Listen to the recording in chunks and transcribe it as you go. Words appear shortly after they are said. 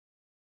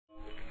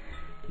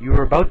You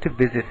are about to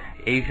visit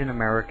Asian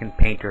American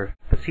painter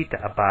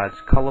Pacita Abad's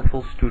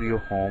colorful studio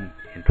home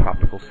in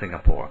tropical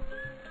Singapore.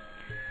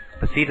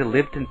 Pacita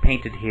lived and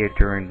painted here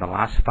during the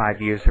last 5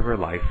 years of her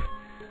life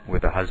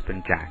with her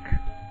husband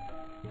Jack.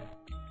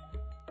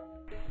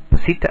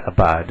 Pacita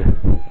Abad,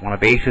 one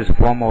of Asia's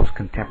foremost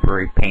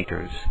contemporary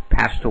painters,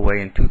 passed away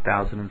in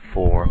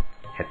 2004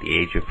 at the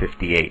age of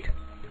 58.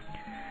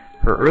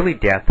 Her early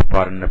death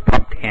brought an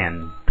abrupt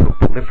end to a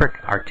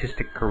prolific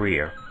artistic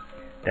career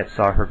that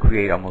saw her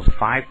create almost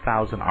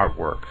 5,000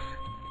 artworks,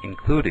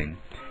 including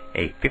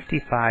a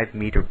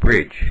 55-meter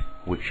bridge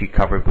which she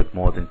covered with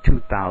more than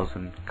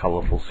 2,000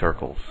 colorful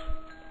circles.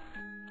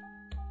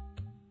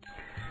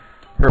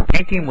 Her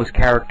painting was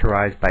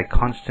characterized by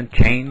constant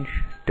change,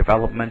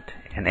 development,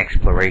 and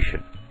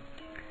exploration.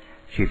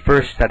 She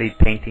first studied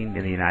painting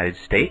in the United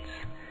States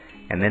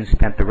and then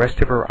spent the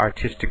rest of her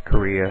artistic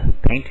career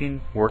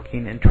painting,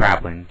 working, and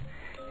traveling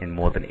in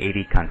more than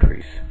 80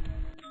 countries.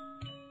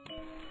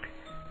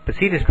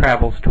 Pacita's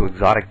travels to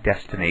exotic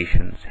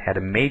destinations had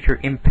a major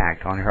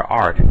impact on her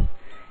art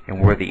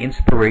and were the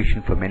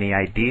inspiration for many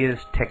ideas,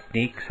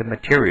 techniques, and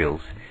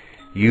materials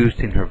used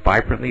in her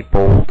vibrantly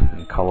bold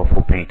and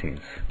colorful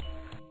paintings.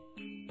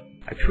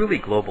 A truly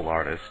global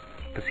artist,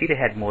 Pacita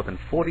had more than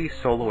 40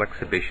 solo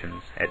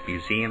exhibitions at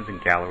museums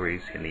and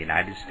galleries in the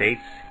United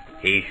States,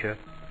 Asia,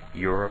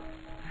 Europe,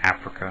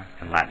 Africa,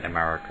 and Latin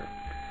America.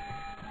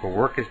 Her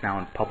work is now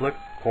in public,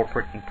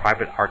 corporate, and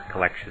private art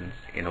collections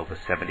in over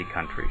 70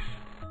 countries.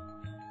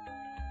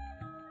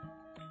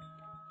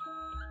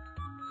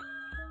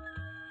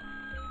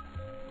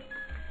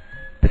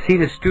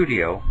 Pacita's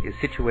studio is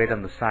situated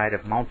on the side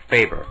of Mount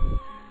Faber,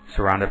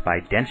 surrounded by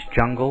dense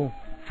jungle,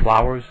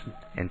 flowers,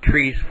 and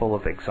trees full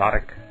of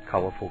exotic,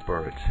 colorful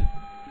birds.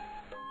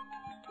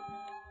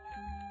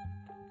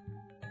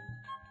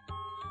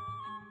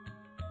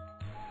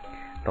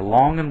 The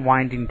long and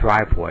winding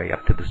driveway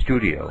up to the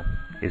studio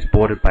is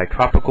bordered by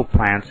tropical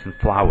plants and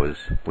flowers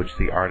which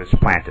the artist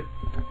planted.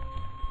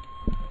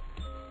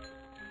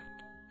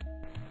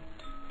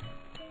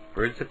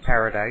 Birds of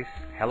paradise,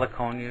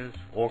 heliconias,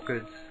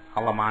 orchids,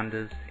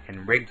 alamanders,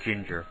 and red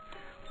ginger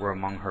were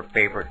among her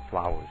favorite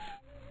flowers.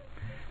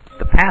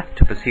 The path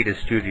to Pacita's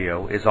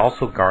studio is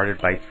also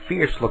guarded by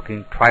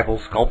fierce-looking tribal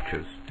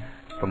sculptures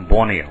from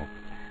Borneo,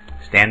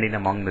 standing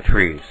among the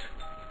trees.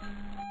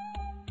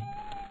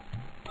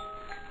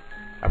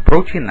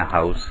 Approaching the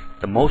house,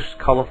 the most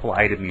colorful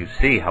item you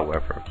see,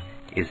 however,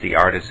 is the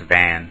artist's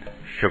van,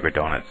 Sugar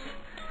Donuts,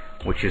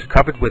 which is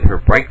covered with her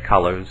bright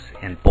colors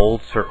and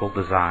bold circle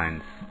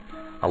designs,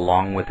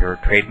 along with her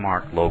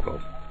trademark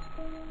logo.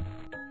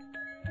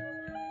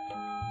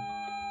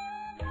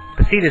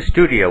 Pacita's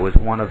studio is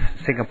one of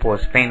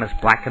Singapore's famous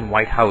black and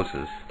white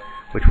houses,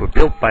 which were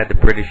built by the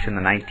British in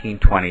the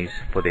 1920s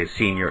for their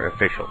senior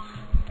officials.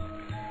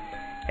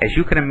 As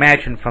you can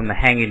imagine from the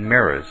hanging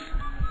mirrors,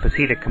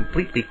 Pacita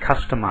completely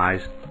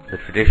customized the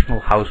traditional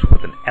house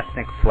with an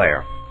ethnic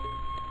flair.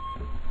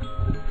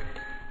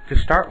 To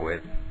start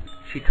with,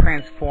 she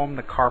transformed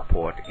the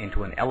carport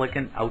into an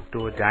elegant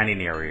outdoor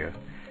dining area,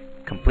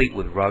 complete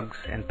with rugs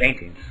and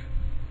paintings.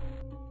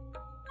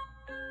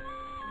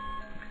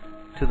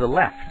 To the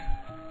left,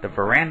 the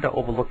veranda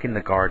overlooking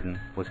the garden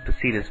was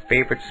Pacita's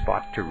favorite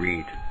spot to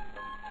read.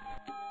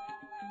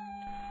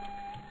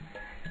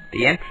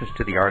 The entrance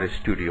to the artist's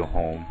studio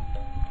home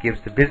gives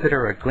the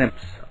visitor a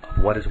glimpse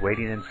of what is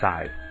waiting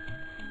inside.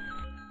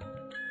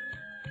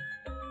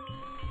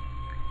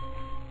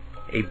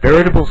 A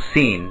veritable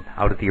scene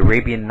out of the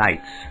Arabian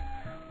Nights,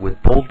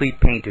 with boldly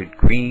painted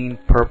green,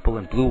 purple,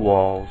 and blue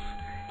walls,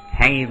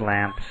 hanging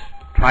lamps,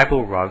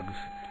 tribal rugs,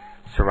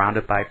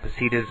 surrounded by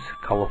Pacita's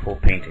colorful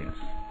paintings.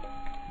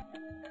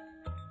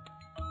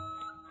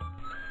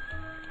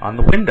 On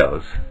the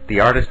windows, the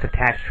artist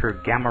attached her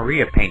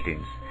Gamaria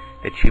paintings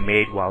that she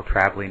made while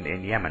traveling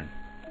in Yemen.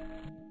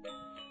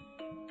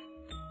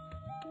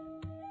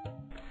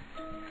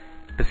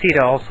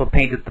 Pacita also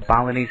painted the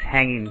Balinese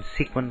hanging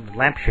sequin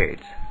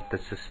lampshades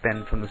that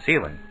suspend from the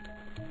ceiling.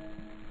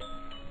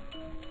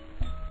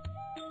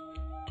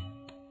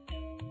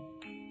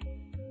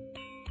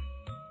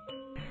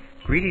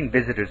 Greeting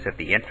visitors at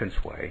the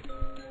entranceway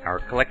are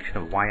a collection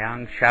of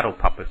wayang shadow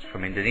puppets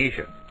from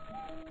Indonesia.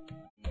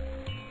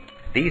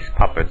 These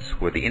puppets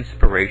were the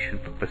inspiration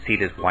for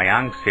Pacita's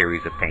wayang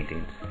series of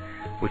paintings,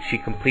 which she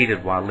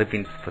completed while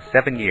living for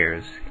 7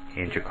 years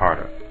in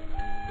Jakarta.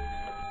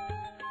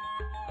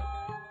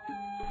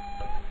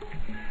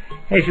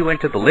 As you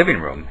enter the living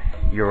room,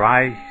 your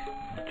eyes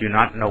do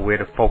not know where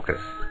to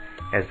focus,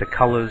 as the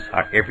colors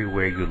are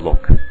everywhere you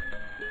look.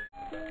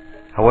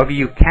 However,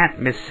 you can't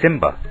miss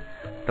Simba,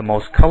 the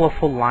most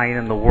colorful lion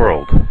in the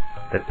world,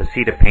 that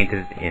Pacita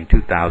painted in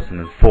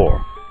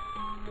 2004.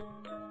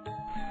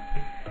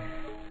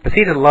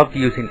 Pacita loved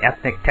using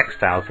ethnic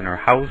textiles in her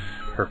house,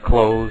 her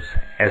clothes,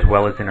 as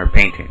well as in her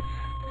paintings.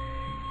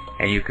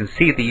 And you can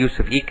see the use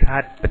of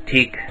ikat,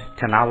 batik,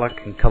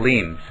 tanalak, and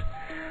kalims,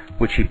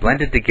 which she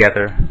blended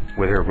together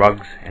with her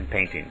rugs and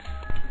paintings.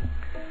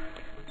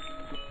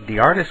 The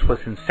artist was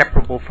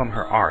inseparable from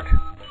her art,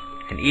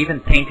 and even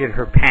painted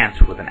her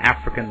pants with an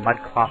African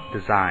mudcloth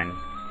design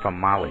from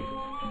Mali.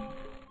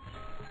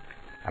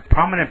 A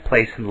prominent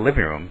place in the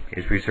living room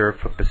is reserved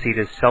for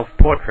Pacita's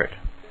self-portrait,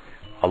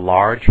 a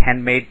large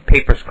handmade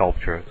paper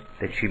sculpture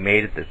that she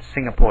made at the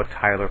Singapore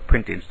Tyler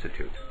Print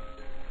Institute.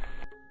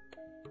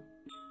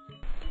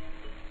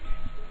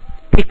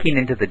 Peeking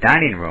into the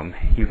dining room,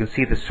 you can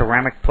see the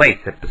ceramic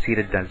plates that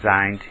Pacita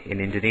designed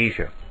in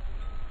Indonesia.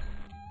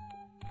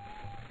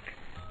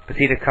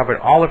 Pacita covered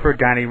all of her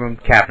dining room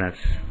cabinets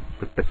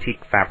with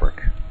batik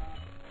fabric.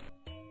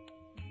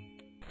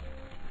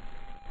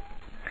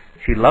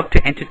 She loved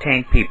to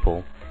entertain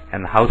people,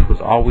 and the house was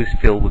always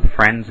filled with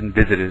friends and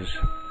visitors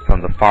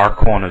from the far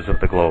corners of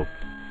the globe.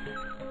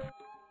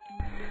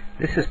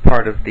 This is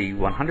part of the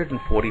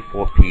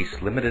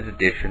 144-piece limited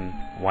edition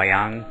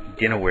Wayang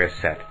dinnerware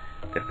set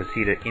that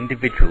Pacita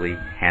individually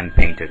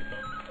hand-painted.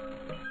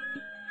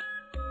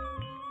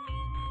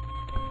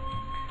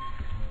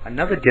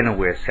 Another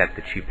dinnerware set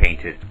that she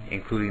painted,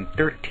 including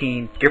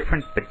 13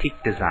 different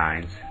batik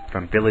designs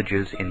from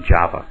villages in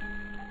Java.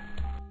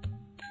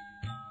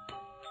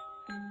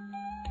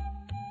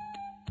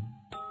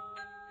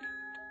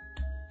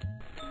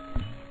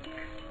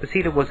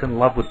 Pacita was in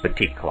love with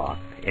batik cloth,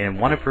 and in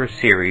one of her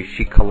series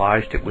she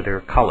collaged it with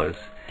her colors,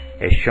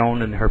 as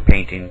shown in her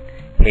painting,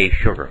 Hey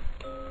Sugar.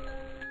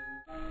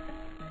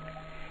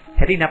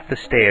 Heading up the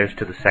stairs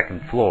to the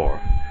second floor,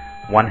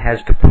 one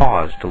has to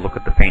pause to look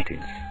at the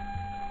paintings.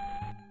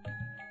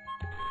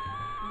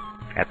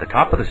 At the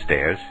top of the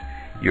stairs,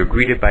 you're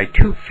greeted by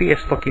two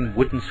fierce-looking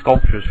wooden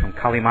sculptures from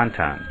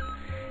Kalimantan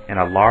and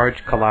a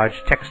large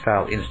collage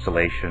textile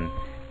installation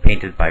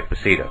painted by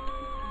Pacita.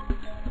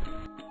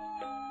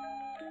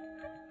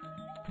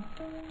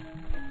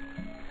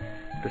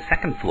 The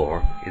second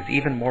floor is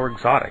even more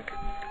exotic,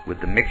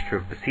 with the mixture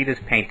of Pacita's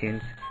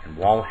paintings and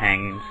wall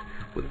hangings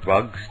with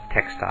rugs,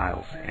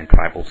 textiles, and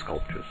tribal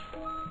sculptures.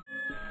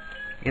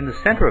 In the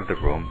center of the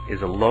room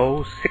is a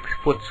low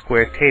 6-foot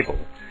square table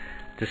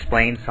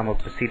displaying some of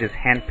Pacita's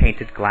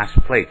hand-painted glass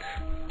plates.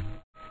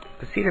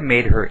 Pacita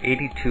made her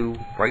 82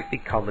 brightly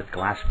colored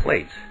glass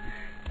plates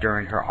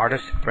during her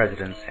artist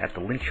residence at the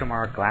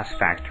Linköping Glass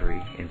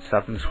Factory in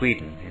southern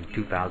Sweden in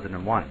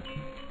 2001.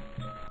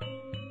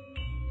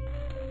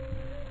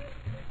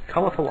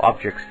 Colorful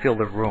objects fill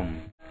the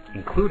room,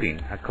 including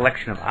a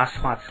collection of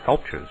Asmat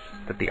sculptures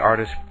that the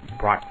artist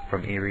brought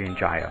from Irian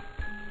Jaya.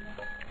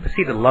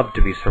 Pacita loved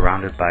to be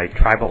surrounded by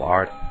tribal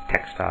art,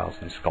 textiles,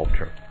 and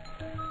sculpture.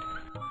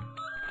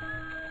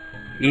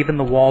 Even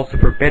the walls of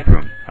her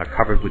bedroom are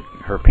covered with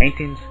her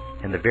paintings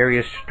and the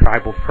various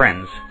tribal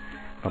friends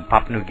from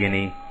Papua New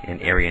Guinea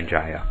and Irian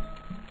Jaya.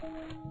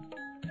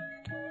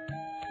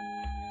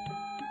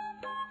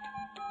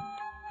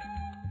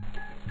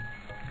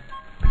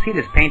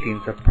 Pacita's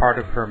paintings are part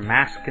of her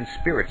Mask and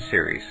Spirit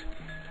series,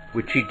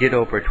 which she did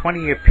over a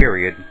 20-year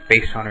period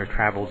based on her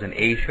travels in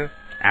Asia,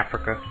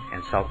 Africa,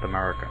 and South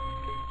America.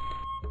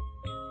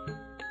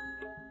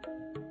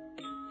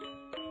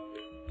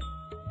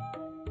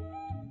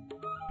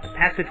 The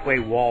passageway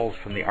walls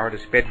from the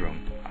artist's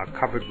bedroom are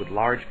covered with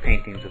large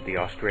paintings of the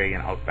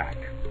Australian outback.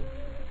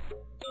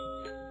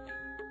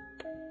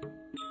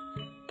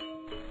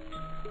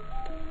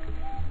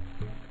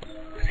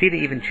 Pacita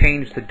even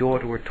changed the door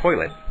to her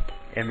toilet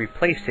and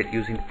replaced it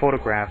using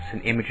photographs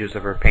and images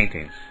of her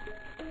paintings.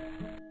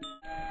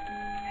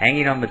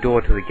 Hanging on the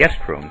door to the guest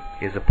room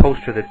is a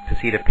poster that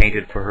Pacita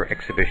painted for her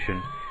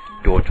exhibition,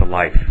 Door to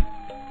Life.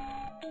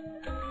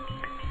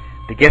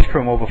 The guest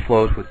room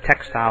overflows with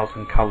textiles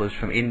and colors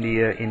from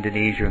India,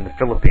 Indonesia, and the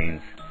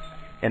Philippines,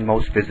 and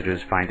most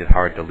visitors find it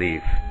hard to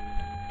leave.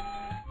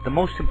 The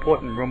most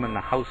important room in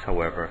the house,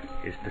 however,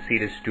 is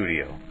Pacita's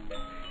studio,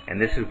 and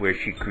this is where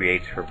she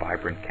creates her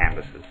vibrant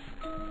canvases.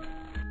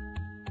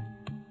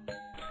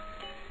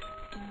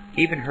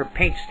 Even her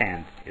paint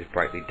stand is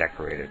brightly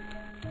decorated.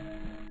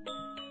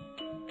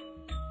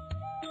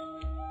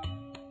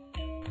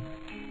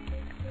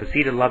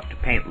 Pacita loved to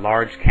paint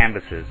large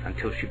canvases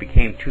until she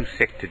became too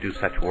sick to do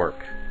such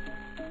work.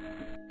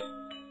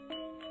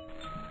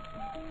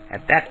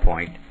 At that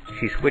point,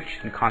 she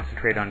switched and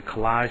concentrated on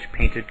collage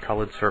painted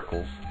colored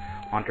circles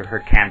onto her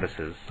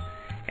canvases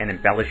and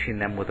embellishing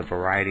them with a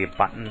variety of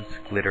buttons,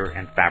 glitter,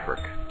 and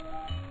fabric.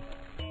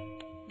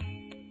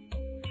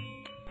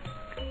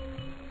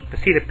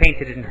 Pacita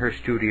painted in her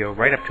studio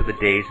right up to the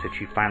days that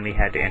she finally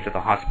had to enter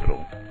the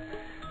hospital,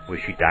 where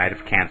she died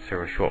of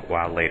cancer a short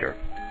while later.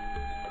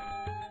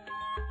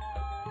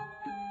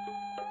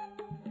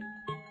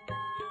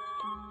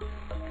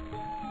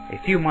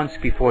 A few months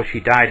before she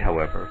died,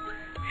 however,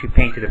 she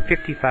painted a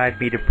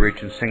 55-meter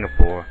bridge in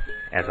Singapore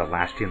as a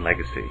lasting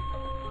legacy.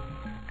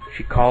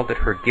 She called it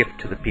her gift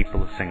to the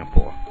people of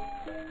Singapore.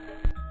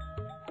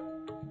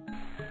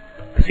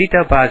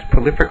 Pacita Abad's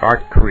prolific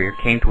art career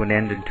came to an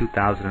end in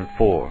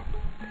 2004,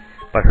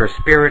 but her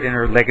spirit and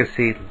her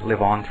legacy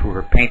live on through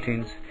her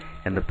paintings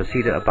and the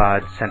Pacita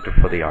Abad Center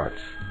for the Arts.